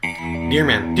Dear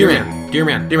man, dear man, dear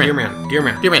man, dear man, dear man, dear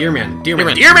man, dear man, dear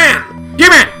man, dear man, dear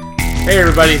man. Hey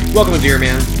everybody, welcome to Dear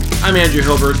Man. I'm Andrew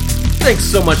Hilbert. Thanks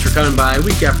so much for coming by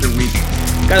week after week.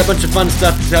 Got a bunch of fun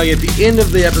stuff to tell you at the end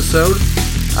of the episode.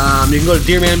 You can go to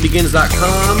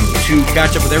DearManBegins.com to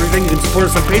catch up with everything. You can support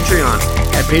us on Patreon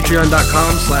at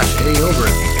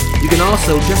patreon.com/AHilbert. You can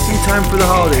also, just in time for the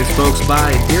holidays, folks,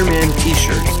 buy Dear Man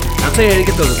t-shirts. I'll tell you how to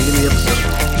get those at the beginning of the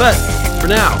episode. But, for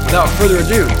now, without further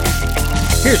ado,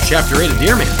 here's Chapter 8 of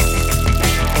Dear Man.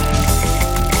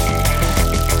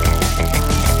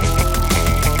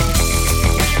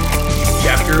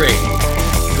 Chapter 8,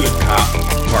 Good Cop,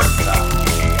 Party Cop.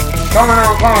 Calling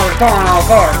all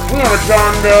cars. We have a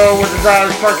John Doe with his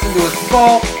eyes crushed into his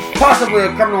skull, possibly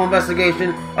a criminal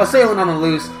investigation, assailant on the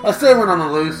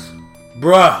loose.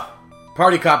 Bruh,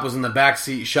 Party Cop was in the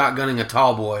backseat shotgunning a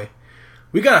tall boy.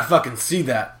 We gotta fucking see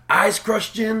that. Eyes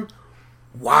crushed in?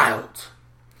 Wild.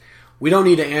 We don't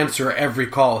need to answer every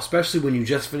call, especially when you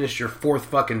just finished your fourth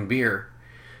fucking beer.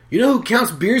 You know who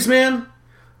counts beers, man?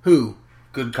 Who?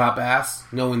 Good Cop asks,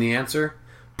 knowing the answer.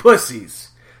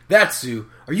 Pussies. That's who.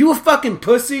 Are you a fucking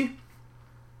pussy?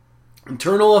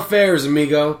 Internal affairs,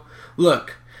 amigo.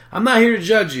 Look, I'm not here to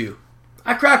judge you.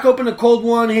 I crack open a cold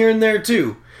one here and there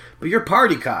too. But you're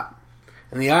Party Cop.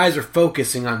 And the eyes are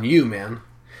focusing on you, man.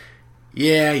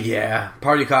 Yeah.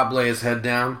 Party Cop lay his head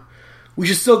down. We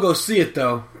should still go see it,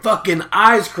 though. Fucking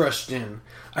eyes crushed in.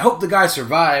 I hope the guy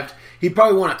survived. He'd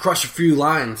probably want to crush a few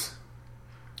lines.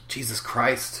 Jesus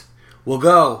Christ. We'll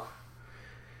go.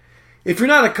 If you're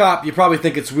not a cop, you probably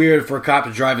think it's weird for a cop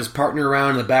to drive his partner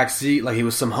around in the back seat like he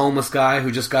was some homeless guy who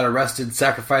just got arrested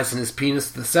sacrificing his penis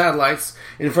to the satellites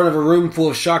in front of a room full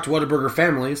of shocked Whataburger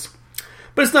families.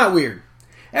 But it's not weird.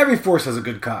 Every force has a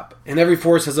good cop, and every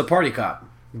force has a party cop.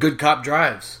 Good cop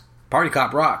drives. Party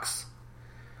cop rocks.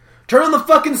 Turn on the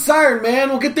fucking siren, man.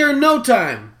 We'll get there in no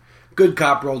time. Good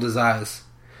cop rolled his eyes.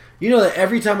 You know that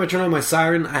every time I turn on my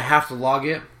siren, I have to log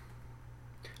it?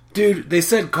 Dude, they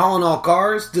said calling all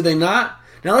cars, did they not?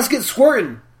 Now let's get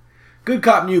squirting. Good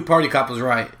Cop knew Party Cop was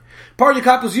right. Party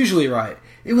Cop was usually right.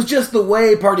 It was just the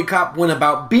way Party Cop went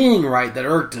about being right that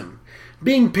irked him.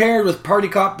 Being paired with Party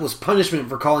Cop was punishment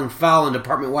for calling foul in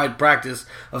department-wide practice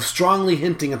of strongly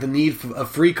hinting at the need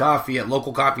of free coffee at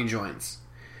local coffee joints.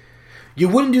 You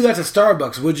wouldn't do that to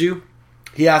Starbucks, would you?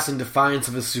 He asked in defiance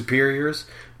of his superiors.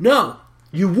 No,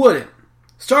 you wouldn't.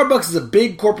 Starbucks is a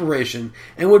big corporation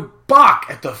and would balk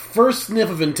at the first sniff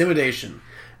of intimidation.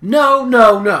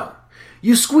 No.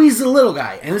 You squeeze the little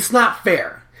guy, and it's not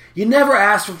fair. You never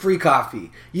ask for free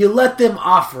coffee. You let them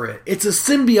offer it. It's a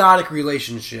symbiotic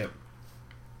relationship.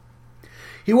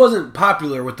 He wasn't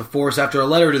popular with the force after a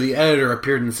letter to the editor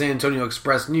appeared in the San Antonio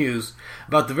Express News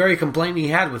about the very complaint he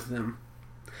had with them.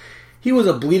 He was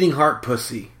a bleeding heart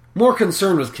pussy, more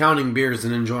concerned with counting beers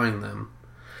than enjoying them.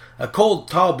 A cold,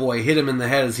 tall boy hit him in the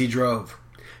head as he drove.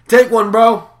 Take one,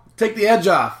 bro. Take the edge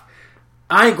off.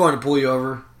 I ain't going to pull you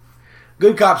over.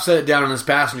 Good Cop set it down in his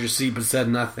passenger seat but said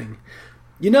nothing.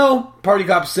 You know, Party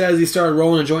Cop said as he started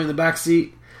rolling a joint in the back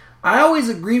seat, I always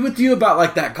agreed with you about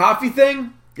like that coffee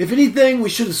thing. If anything, we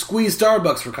should have squeezed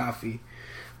Starbucks for coffee.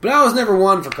 But I was never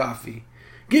one for coffee.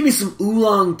 Give me some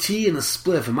oolong tea and a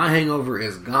spliff and my hangover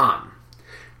is gone.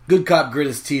 Good Cop grit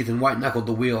his teeth and white-knuckled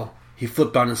the wheel. He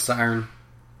flipped on his siren.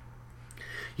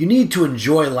 You need to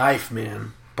enjoy life,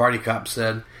 man, Party Cop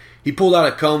said. He pulled out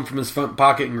a comb from his front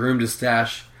pocket and groomed his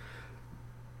stash.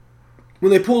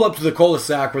 When they pulled up to the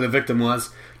cul-de-sac where the victim was,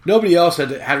 nobody else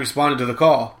had responded to the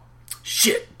call.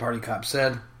 Shit, Party Cop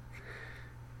said.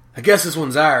 I guess this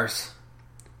one's ours.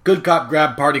 Good Cop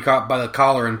grabbed Party Cop by the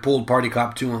collar and pulled Party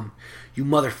Cop to him. You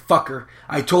motherfucker,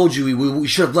 I told you we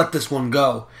should have let this one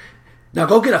go. Now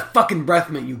go get a fucking breath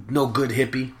mint, you no-good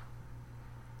hippie.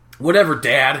 Whatever,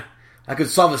 Dad. I could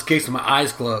solve this case with my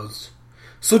eyes closed.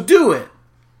 So do it!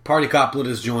 Party Cop lit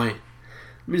his joint.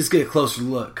 Let me just get a closer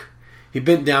look. He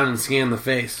bent down and scanned the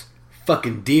face.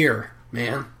 Fucking deer,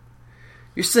 man.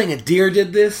 You're saying a deer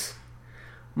did this?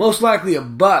 Most likely a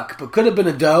buck, but could have been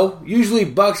a doe. Usually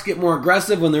bucks get more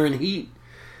aggressive when they're in heat.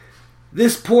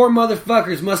 This poor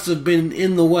motherfuckers must have been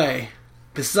in the way.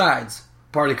 Besides,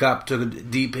 Party Cop took a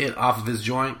deep hit off of his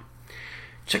joint.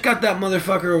 Check out that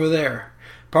motherfucker over there.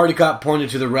 Party Cop pointed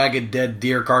to the ragged, dead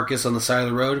deer carcass on the side of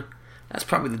the road. That's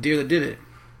probably the deer that did it.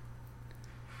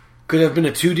 Could it have been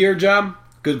a 2-deer job?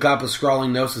 Good Cop was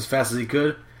scrawling notes as fast as he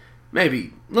could.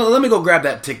 Maybe. Let me go grab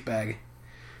that tick bag.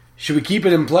 Should we keep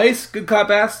it in place? Good Cop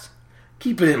asked.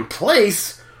 Keep it in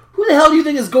place? Who the hell do you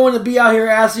think is going to be out here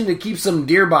asking to keep some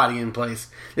deer body in place?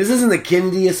 This isn't the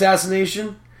Kennedy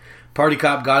assassination. Party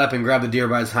Cop got up and grabbed the deer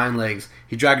by his hind legs.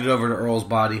 He dragged it over to Earl's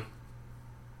body.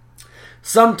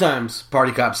 Sometimes,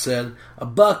 party cop said, a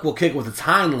buck will kick with its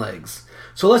hind legs.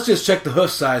 So let's just check the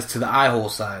hoof size to the eye hole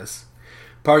size.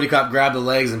 Party cop grabbed the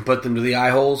legs and put them to the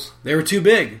eye holes. They were too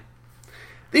big.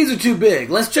 These are too big.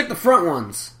 Let's check the front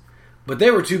ones. But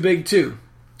they were too big too.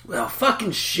 Well,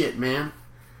 fucking shit, man.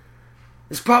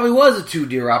 This probably was a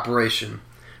 2-deer operation.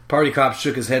 Party cop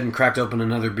shook his head and cracked open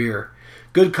another beer.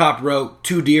 Good cop wrote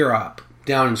 2 deer op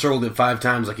down and circled it 5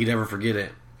 times like he'd ever forget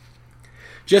it.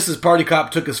 Just as party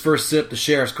cop took his first sip, the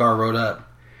sheriff's car rode up.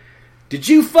 Did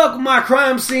you fuck with my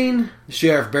crime scene? The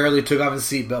sheriff barely took off his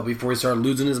seatbelt before he started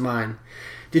losing his mind.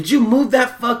 Did you move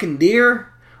that fucking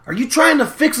deer? Are you trying to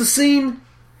fix a scene?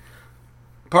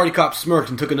 Party cop smirked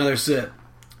and took another sip.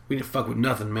 We didn't fuck with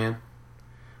nothing, man.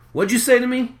 What'd you say to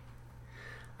me?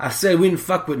 I said we didn't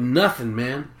fuck with nothing,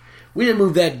 man. We didn't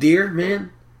move that deer,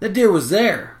 man. That deer was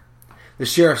there. The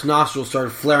sheriff's nostrils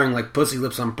started flaring like pussy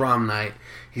lips on prom night.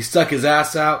 He stuck his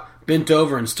ass out, bent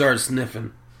over, and started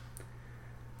sniffing.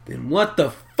 Then what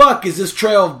the fuck is this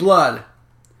trail of blood?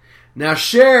 Now,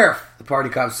 Sheriff, the party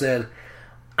cop said,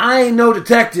 I ain't no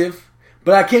detective,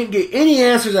 but I can't get any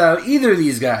answers out of either of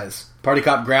these guys. Party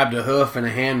cop grabbed a hoof and a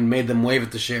hand and made them wave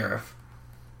at the sheriff.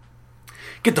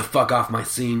 Get the fuck off my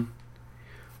scene.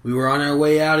 We were on our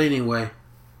way out anyway.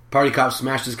 Party cop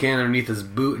smashed his can underneath his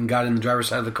boot and got in the driver's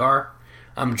side of the car.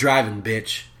 I'm driving,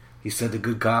 bitch, he said to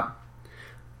good cop.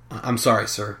 I'm sorry,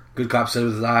 sir, good cop said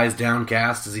with his eyes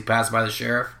downcast as he passed by the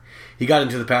sheriff. He got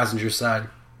into the passenger's side.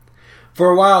 For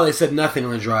a while they said nothing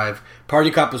on the drive.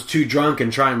 Party cop was too drunk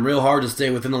and trying real hard to stay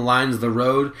within the lines of the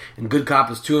road, and good cop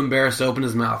was too embarrassed to open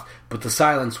his mouth, but the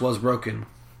silence was broken.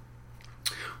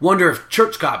 Wonder if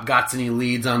church cop got any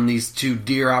leads on these 2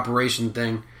 deer operation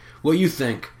thing. What you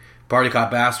think? Party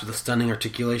cop asked with a stunning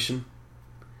articulation.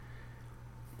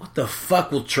 What the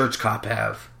fuck will church cop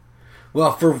have?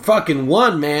 Well, for fucking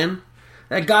one, man.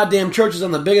 That goddamn church is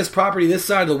on the biggest property this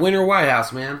side of the Winter White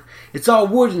House, man. It's all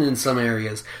wooden in some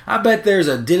areas. I bet there's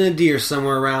a den of deer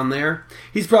somewhere around there.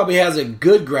 He probably has a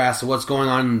good grasp of what's going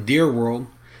on in the deer world.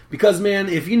 Because, man,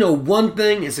 if you know one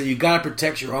thing, it's that you gotta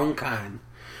protect your own kind.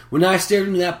 When I stared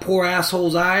into that poor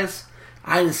asshole's eyes,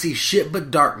 I didn't see shit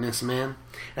but darkness, man.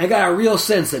 And I got a real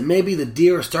sense that maybe the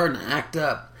deer are starting to act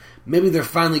up. Maybe they're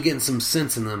finally getting some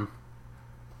sense in them.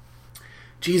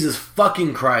 Jesus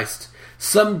fucking Christ.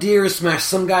 Some deer smashed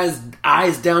some guy's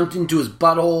eyes down into his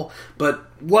butthole, but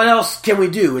what else can we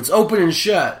do? It's open and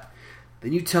shut.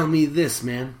 Then you tell me this,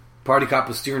 man. Party cop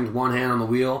was steering with one hand on the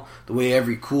wheel, the way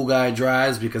every cool guy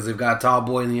drives because they've got a tall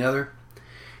boy in the other.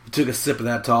 He took a sip of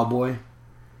that tall boy.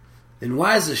 Then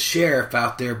why is the sheriff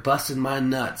out there busting my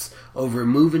nuts over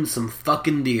moving some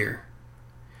fucking deer?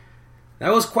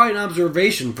 That was quite an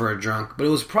observation for a drunk, but it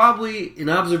was probably an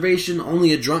observation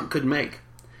only a drunk could make.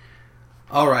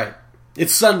 Alright,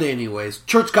 it's Sunday anyways.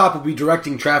 Church cop will be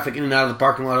directing traffic in and out of the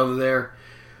parking lot over there.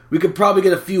 We could probably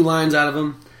get a few lines out of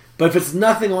him, but if it's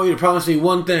nothing, I want you to promise me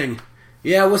one thing.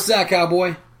 Yeah, what's that,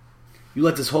 cowboy? You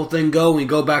let this whole thing go and you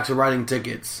go back to writing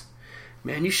tickets.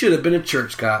 Man, you should have been a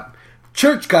church cop.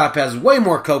 Church cop has way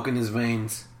more coke in his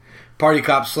veins. Party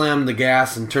cop slammed the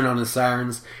gas and turned on his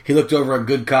sirens. He looked over at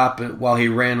good cop while he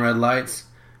ran red lights.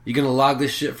 You gonna log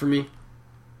this shit for me?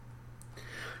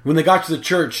 When they got to the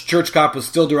church cop was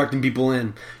still directing people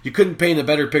in. You couldn't paint a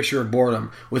better picture of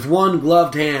boredom. With one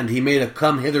gloved hand, he made a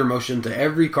come-hither motion to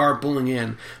every car pulling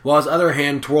in, while his other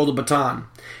hand twirled a baton.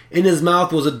 In his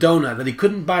mouth was a donut that he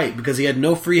couldn't bite because he had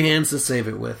no free hands to save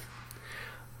it with.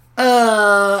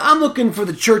 I'm looking for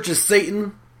the Church of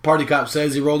Satan, party cop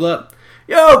says he rolled up.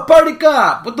 Yo, party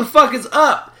cop, what the fuck is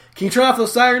up? Can you turn off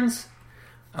those sirens?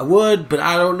 I would, but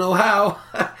I don't know how.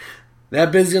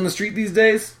 That busy on the street these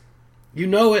days? You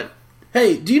know it.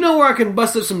 Hey, do you know where I can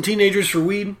bust up some teenagers for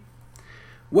weed?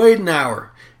 Wait an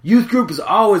hour. Youth group is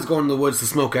always going to the woods to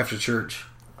smoke after church.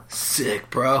 Sick,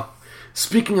 bro.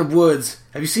 Speaking of woods,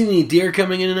 have you seen any deer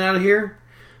coming in and out of here?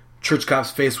 Church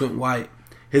cop's face went white.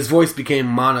 His voice became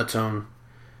monotone.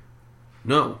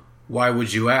 No. Why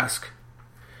would you ask?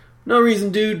 No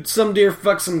reason, dude. Some deer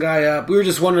fucked some guy up. We were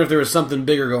just wondering if there was something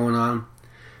bigger going on.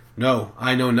 No,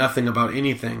 I know nothing about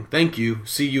anything. Thank you.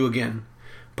 See you again.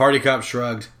 Party cop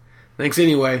shrugged. Thanks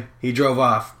anyway. He drove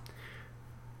off.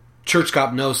 Church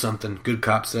cop knows something, good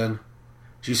cop said.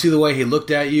 Did you see the way he looked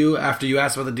at you after you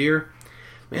asked about the deer?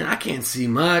 Man, I can't see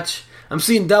much. I'm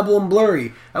seeing double and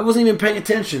blurry. I wasn't even paying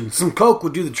attention. Some coke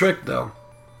would do the trick, though.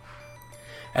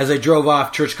 As they drove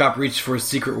off, church cop reached for his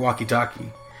secret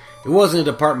walkie-talkie. It wasn't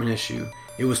a department issue.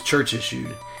 It was church issued,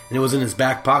 and it was in his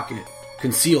back pocket,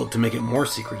 concealed to make it more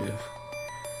secretive.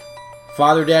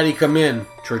 Father Daddy, come in,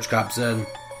 church cop said.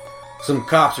 Some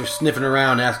cops are sniffing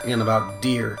around asking about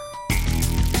deer.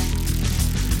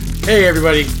 Hey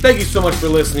everybody, thank you so much for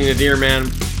listening to Dear Man.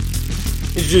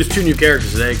 Introduced 2 new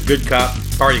characters today, Good Cop,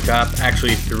 Party Cop,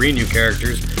 actually 3 new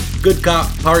characters, Good Cop,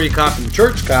 Party Cop, and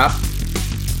Church Cop.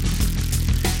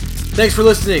 Thanks for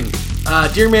listening.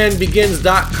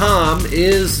 DearManBegins.com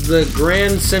is the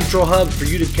grand central hub for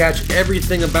you to catch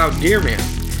everything about Dear Man.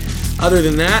 Other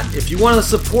than that, if you want to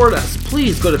support us,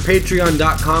 please go to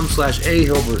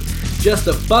patreon.com/ahilbert. Just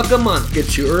 $1 a month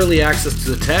gets you early access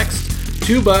to the text,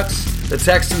 $2 the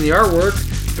text and the artwork,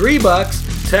 $3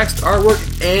 text, artwork,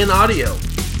 and audio.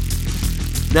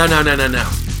 Now.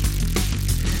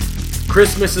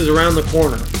 Christmas is around the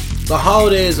corner. The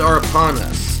holidays are upon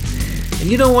us. And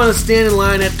you don't want to stand in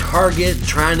line at Target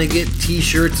trying to get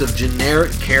t-shirts of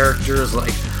generic characters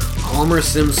like Homer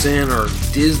Simpson or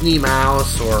Disney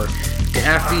Mouse or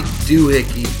Daffy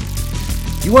Doohickey.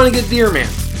 You want to get Dear Man.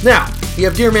 Now, you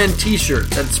have Dear Man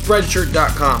t-shirts at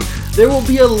Spreadshirt.com. There will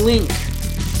be a link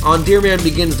on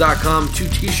DearManBegins.com to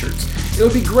t-shirts. It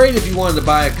would be great if you wanted to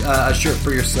buy a shirt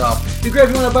for yourself. It would be great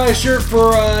if you want to buy a shirt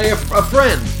for a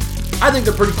friend. I think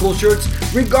they're pretty cool shirts,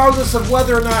 regardless of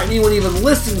whether or not anyone even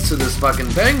listens to this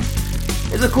fucking thing.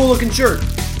 It's a cool looking shirt.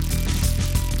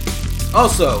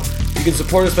 Also, you can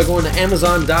support us by going to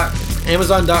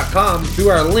Amazon.com through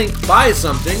our link, buy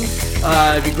something.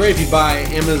 It'd be great if you buy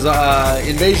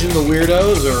Invasion of the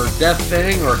Weirdos or Death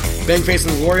Thing or Bang Face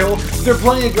in the Glory Hole. There are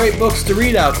plenty of great books to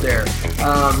read out there.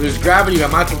 There's Gravity by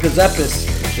Michael Kazepis.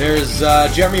 There's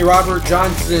Jeremy Robert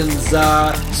Johnson's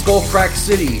Skullcrack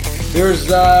City. There's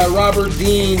Robert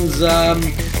Dean's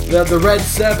the Red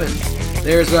Seven.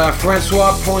 There's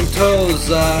Francois Pointeau's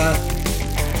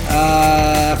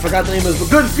I forgot the name of his book.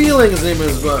 Good Feeling is the name of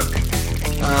his book.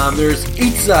 There's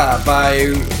Itza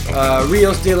by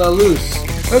Rios de la Luz.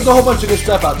 There's a whole bunch of good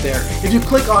stuff out there. If you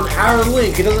click on our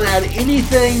link, it doesn't add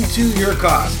anything to your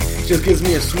cost. It just gives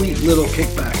me a sweet little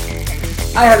kickback.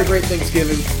 I had a great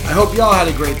Thanksgiving. I hope y'all had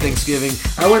a great Thanksgiving.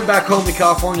 I went back home to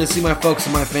California to see my folks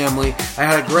and my family. I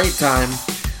had a great time.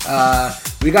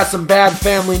 We got some bad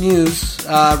family news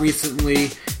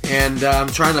recently, and I'm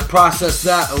trying to process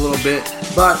that a little bit.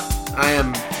 But I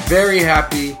am very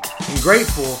happy and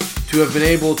grateful to have been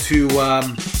able to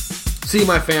see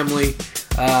my family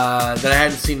that I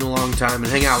hadn't seen in a long time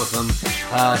and hang out with them,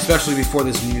 especially before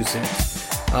this news hit.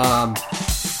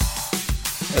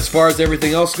 As far as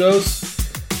everything else goes,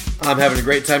 I'm having a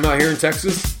great time out here in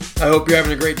Texas. I hope you're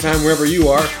having a great time wherever you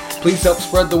are. Please help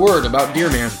spread the word about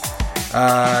Dear Man.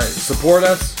 Support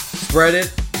us, spread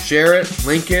it, share it,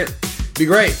 link it. Be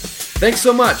great. Thanks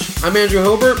so much. I'm Andrew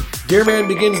Hilbert.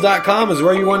 DearManBegins.com is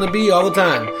where you want to be all the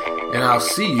time. And I'll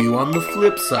see you on the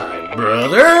flip side,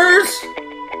 brothers!